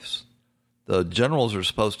place. The generals are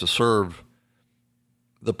supposed to serve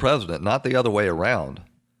the president, not the other way around.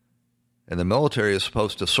 And the military is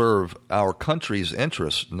supposed to serve our country's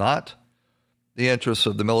interests, not the interests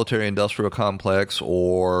of the military-industrial complex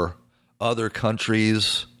or other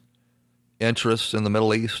countries' interests in the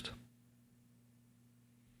Middle East.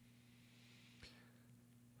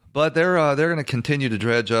 But they're going to continue to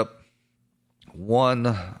dredge up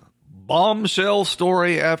one bombshell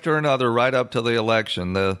story after another right up to the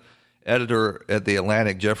election. The editor at The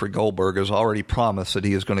Atlantic, Jeffrey Goldberg, has already promised that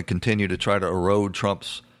he is going to continue to try to erode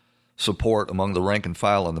Trump's support among the rank and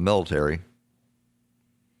file in the military.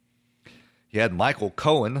 You had Michael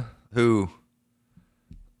Cohen, who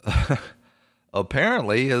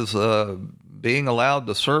apparently is being allowed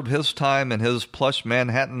to serve his time in his plush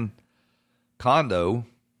Manhattan condo.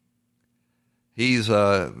 He's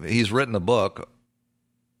written a book,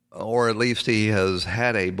 or at least he has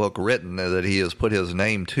had a book written that he has put his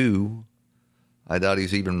name to. I doubt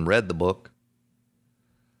he's even read the book.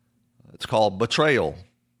 It's called Betrayal,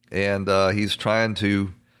 and he's trying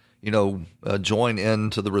to, join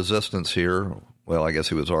into the resistance here. Well, I guess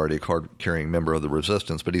he was already a card-carrying member of the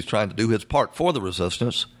resistance, but he's trying to do his part for the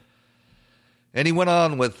resistance. And he went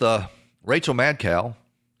on with Rachel Madcow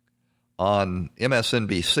on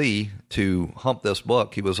MSNBC to hump this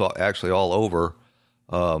book. He was actually all over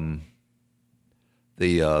the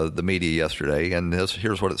media yesterday, and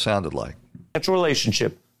here's what it sounded like.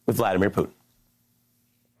 Relationship with Vladimir Putin.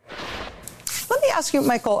 Let me ask you,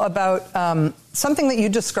 Michael, about something that you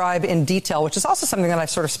describe in detail, which is also something that I've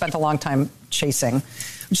sort of spent a long time chasing,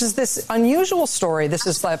 which is this unusual story. This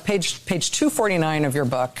is page 249 of your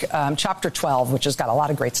book, chapter 12, which has got a lot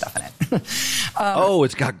of great stuff in it.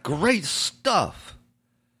 It's got great stuff.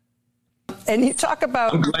 And you talk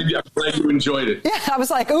about... I'm glad you enjoyed it. Yeah, I was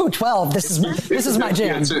like, ooh, 12, this is my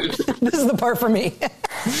jam. This is the part for me.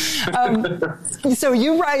 So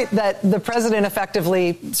you write that the president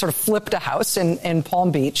effectively sort of flipped a house in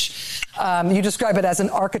Palm Beach. You describe it as an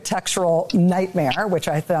architectural nightmare, which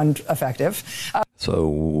I found effective.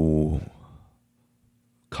 So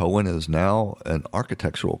Cohen is now an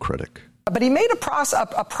architectural critic. But he made a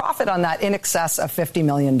profit on that in excess of $50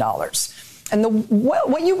 million. And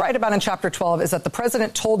what you write about in Chapter 12 is that the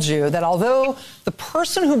president told you that although the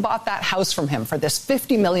person who bought that house from him for this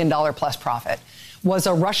 $50 million plus profit was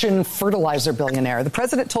a Russian fertilizer billionaire, the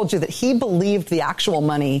president told you that he believed the actual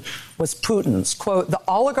money was Putin's. Quote, the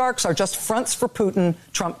oligarchs are just fronts for Putin,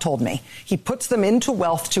 Trump told me. He puts them into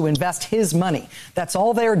wealth to invest his money. That's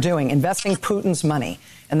all they're doing, investing Putin's money.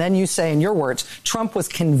 And then you say, in your words, Trump was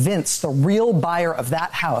convinced the real buyer of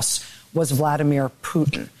that house was Vladimir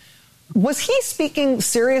Putin. Was he speaking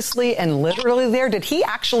seriously and literally there? Did he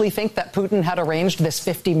actually think that Putin had arranged this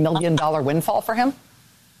 $50 million windfall for him?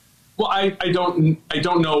 Well, I don't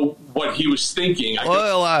know what he was thinking.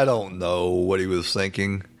 I don't know what he was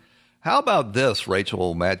thinking. How about this,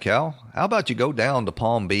 Rachel Madcow? How about you go down to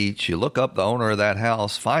Palm Beach, you look up the owner of that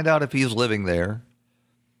house, find out if he's living there,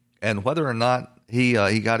 and whether or not he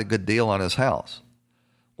got a good deal on his house.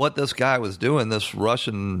 What this guy was doing, this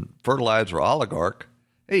Russian fertilizer oligarch,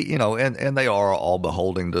 and they are all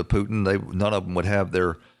beholden to Putin. None of them would have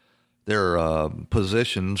their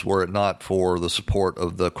positions were it not for the support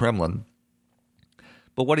of the Kremlin.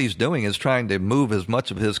 But what he's doing is trying to move as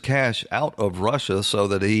much of his cash out of Russia so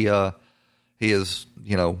that he has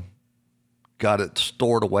got it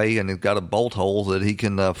stored away and he's got a bolt hole that he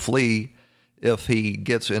can flee if he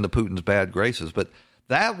gets into Putin's bad graces. But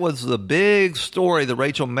that was the big story that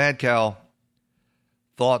Rachel Madcow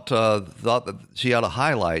thought that she had to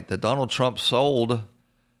highlight, that Donald Trump flipped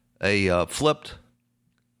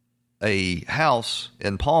a house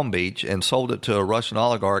in Palm Beach and sold it to a Russian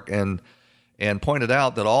oligarch and pointed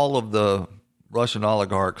out that all of the Russian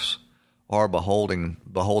oligarchs are beholden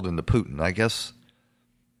to Putin. I guess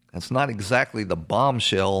that's not exactly the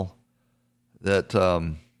bombshell that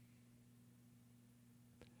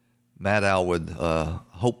Maddow would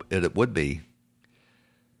hope it would be.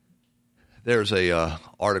 There's a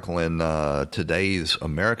article in today's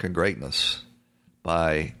American Greatness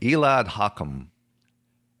by Elad Hakim,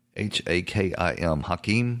 Hakim.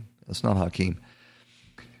 Hakim? That's not Hakim.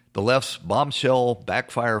 The left's bombshell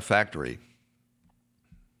backfire factory.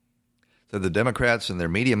 So the Democrats and their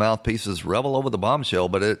media mouthpieces revel over the bombshell,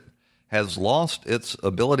 but it has lost its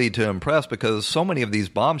ability to impress because so many of these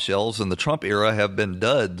bombshells in the Trump era have been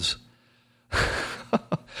duds.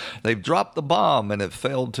 They've dropped the bomb and it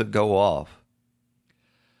failed to go off.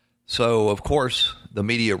 So, of course, the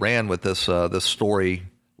media ran with this story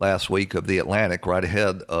last week of The Atlantic right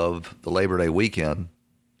ahead of the Labor Day weekend.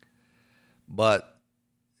 But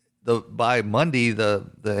by Monday, the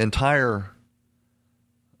entire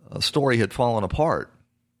story had fallen apart.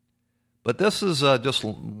 But this is just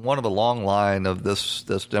one of a long line of this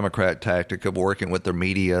Democrat tactic of working with their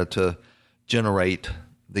media to generate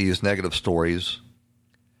these negative stories,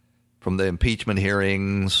 from the impeachment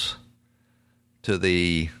hearings to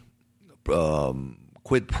the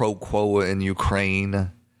quid pro quo in Ukraine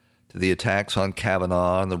to the attacks on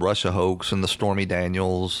Kavanaugh and the Russia hoax and the Stormy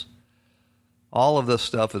Daniels. All of this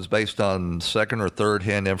stuff is based on second or third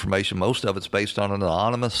hand information. Most of it's based on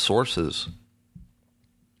anonymous sources.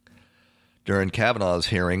 During Kavanaugh's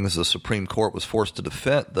hearings, the Supreme Court was forced to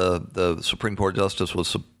defend the Supreme Court justice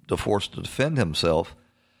was forced to defend himself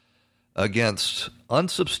against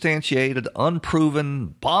unsubstantiated, unproven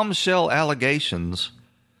bombshell allegations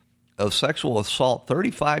of sexual assault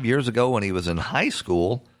 35 years ago when he was in high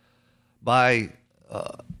school by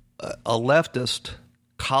a leftist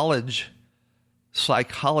college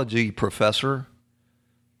psychology professor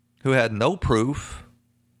who had no proof,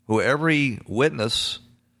 who every witness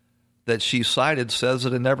that she cited says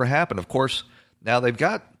that it never happened. Of course, now they've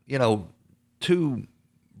got, two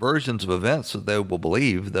versions of events that they will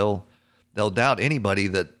believe. They'll doubt anybody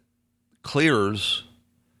that clears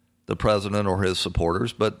the president or his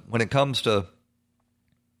supporters. But when it comes to,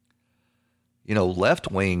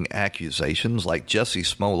 left-wing accusations like Jesse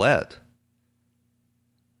Smollett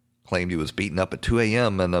claimed he was beaten up at 2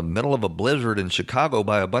 a.m. in the middle of a blizzard in Chicago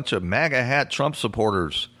by a bunch of MAGA hat Trump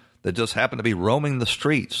supporters. that just happen to be roaming the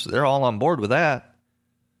streets. They're all on board with that.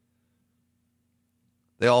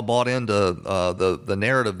 They all bought into the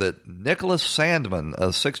narrative that Nicholas Sandman, a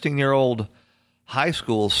 16-year-old high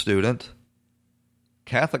school student,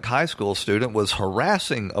 Catholic high school student, was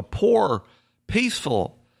harassing a poor,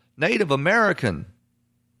 peaceful Native American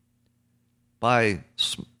by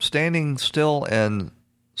standing still and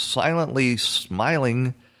silently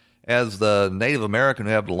smiling as the Native American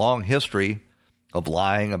who have a long history of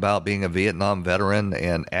lying about being a Vietnam veteran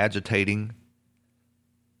and agitating.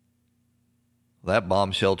 That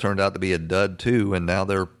bombshell turned out to be a dud too, and now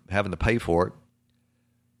they're having to pay for it.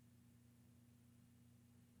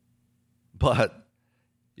 But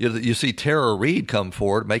you see Tara Reid come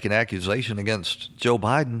forward, make an accusation against Joe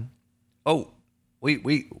Biden. Oh,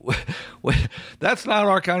 we that's not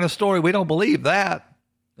our kind of story. We don't believe that.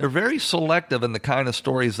 They're very selective in the kind of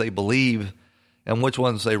stories they believe and which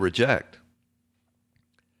ones they reject.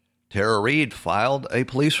 Tara Reid filed a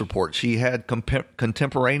police report. She had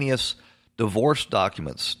contemporaneous divorce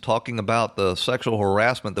documents talking about the sexual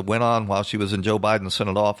harassment that went on while she was in Joe Biden's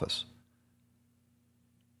Senate office.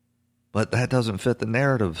 But that doesn't fit the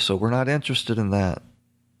narrative, so we're not interested in that.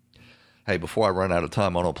 Hey, before I run out of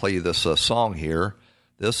time, I want to play you this song here.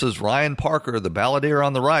 This is Ryan Parker, the balladeer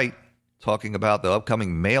on the right, talking about the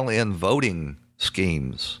upcoming mail-in voting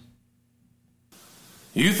schemes.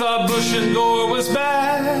 You thought Bush and Gore was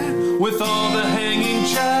bad with all the hanging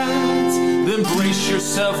chads. Then brace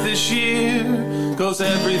yourself this year, 'cause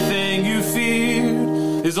everything you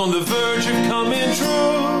feared is on the verge of coming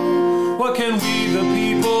true. What can we the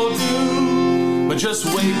people do but just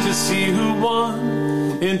wait to see who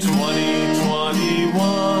won in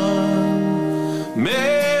 2021?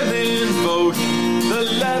 Mail-in voting, the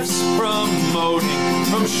left's promoting,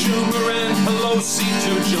 from Schumer and Pelosi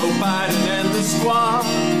to Joe Biden and the squad.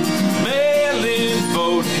 Mail-in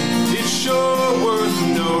voting, it's sure worth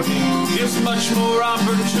noting, gives much more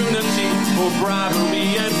opportunity for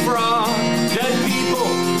bribery and fraud. Dead people,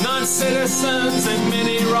 non-citizens, and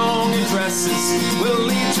many wrong addresses will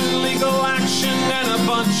lead to legal action and a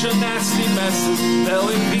bunch of nasty messes. They'll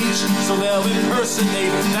impeach, so they'll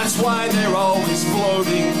impersonate. That's why they're always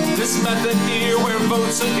floating this method here where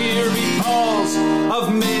votes appear because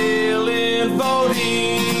of mail-in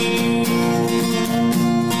voting.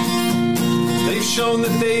 They've shown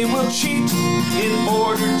that they will cheat in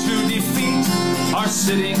order to defeat our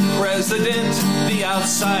sitting president, the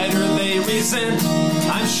outsider they resent.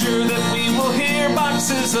 I'm sure that we will hear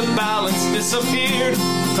boxes of ballots disappeared,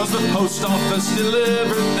 'cause the post office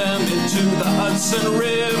delivered them into the Hudson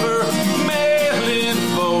River. Mail-in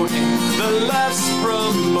voting, the left's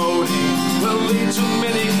promoting, will lead to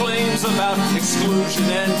many claims about exclusion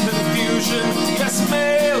and confusion. Yes,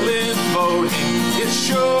 mail-in voting, it's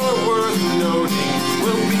sure worth noting,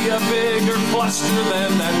 will be a bigger cluster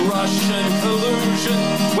than that Russian collusion.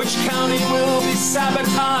 Which county will be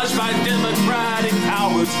sabotaged by Democratic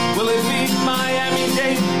cowards? Will it be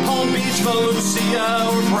Miami-Dade, Palm Beach, Volusia,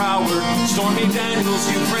 or Broward? Stormy Daniels,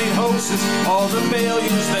 Ukraine hoaxes, all the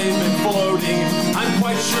failures they've been floating. I'm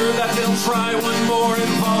quite sure that they'll try one more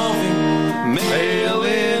involving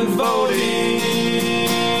mail-in voting.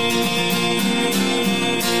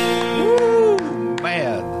 Woo,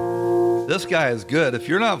 man, this guy is good. If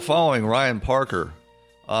you're not following Ryan Parker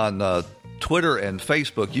on Twitter and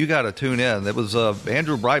Facebook, you got to tune in. It was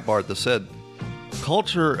Andrew Breitbart that said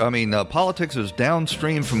politics is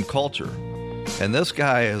downstream from culture. And this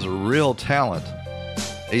guy has a real talent.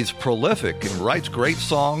 He's prolific and writes great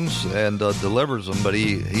songs and delivers them, but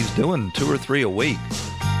he's doing 2 or 3 a week.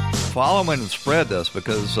 Follow him and spread this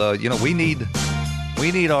because, we need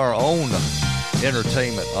our own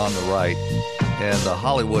entertainment on the right. And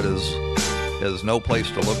Hollywood is no place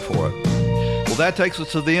to look for it. Well, that takes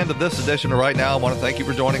us to the end of this edition of Right Now. I want to thank you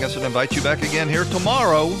for joining us and invite you back again here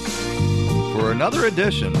tomorrow for another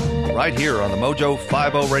edition right here on the Mojo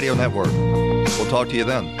 50 Radio Network. We'll talk to you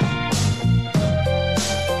then.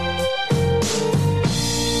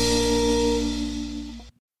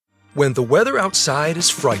 When the weather outside is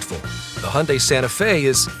frightful, the Hyundai Santa Fe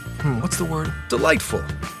is, delightful.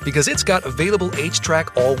 Because it's got available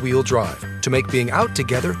H-Track all-wheel drive to make being out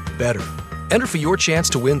together better. Enter for your chance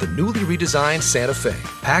to win the newly redesigned Santa Fe,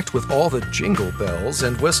 packed with all the jingle bells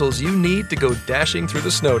and whistles you need to go dashing through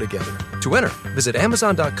the snow together. To enter, visit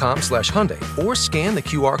Amazon.com/Hyundai or scan the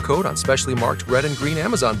QR code on specially marked red and green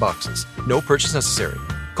Amazon boxes. No purchase necessary.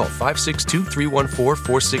 Call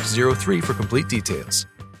 562-314-4603 for complete details.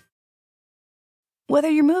 Whether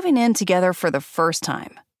you're moving in together for the first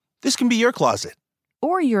time, this can be your closet,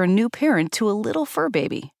 or you're a new parent to a little fur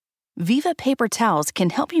baby, Viva paper towels can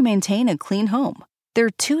help you maintain a clean home. They're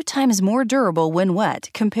 2 times more durable when wet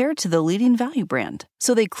compared to the leading value brand.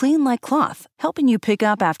 So they clean like cloth, helping you pick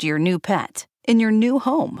up after your new pet in your new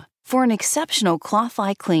home. For an exceptional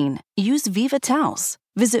cloth-like clean, use Viva Towels.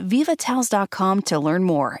 Visit vivatowels.com to learn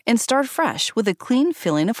more and start fresh with a clean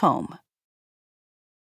feeling of home.